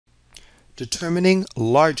Determining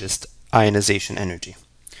largest ionization energy.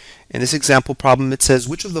 In this example problem, it says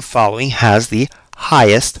which of the following has the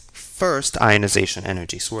highest first ionization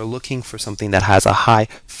energy. So we're looking for something that has a high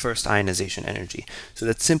first ionization energy. So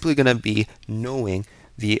that's simply going to be knowing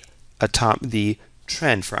the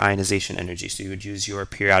trend for ionization energy. So you would use your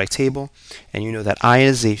periodic table, and you know that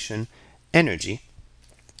ionization energy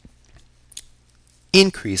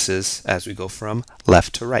increases as we go from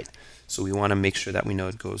left to right. So we want to make sure that we know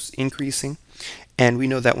it goes increasing, and we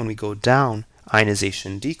know that when we go down,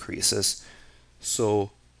 ionization decreases.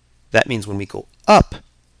 So that means when we go up,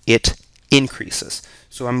 it increases.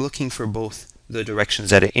 So I'm looking for both the directions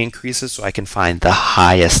that it increases so I can find the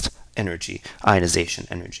highest energy, ionization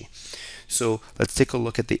energy. So let's take a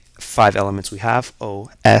look at the 5 elements we have: O,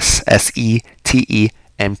 S, Se, Te,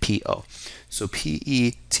 and Po. So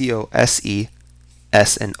Pe, To, Se,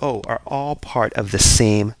 S, and O are all part of the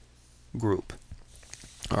same group,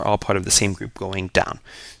 going down.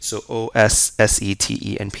 So O, S, Se,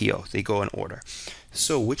 Te, and Po, they go in order.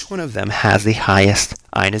 So which one of them has the highest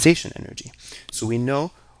ionization energy? So we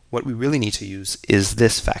know what we really need to use is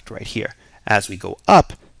this fact right here. As we go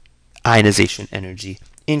up, ionization energy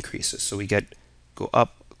increases. So we go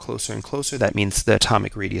up closer and closer. That means the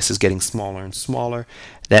atomic radius is getting smaller and smaller.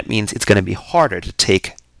 That means it's going to be harder to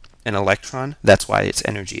take an electron. That's why its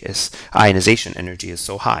ionization energy is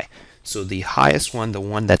so high. So the highest one, the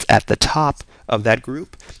one that's at the top of that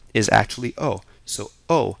group, is actually O. So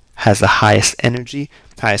O has the highest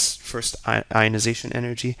first ionization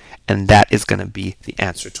energy, and that is going to be the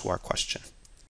answer to our question.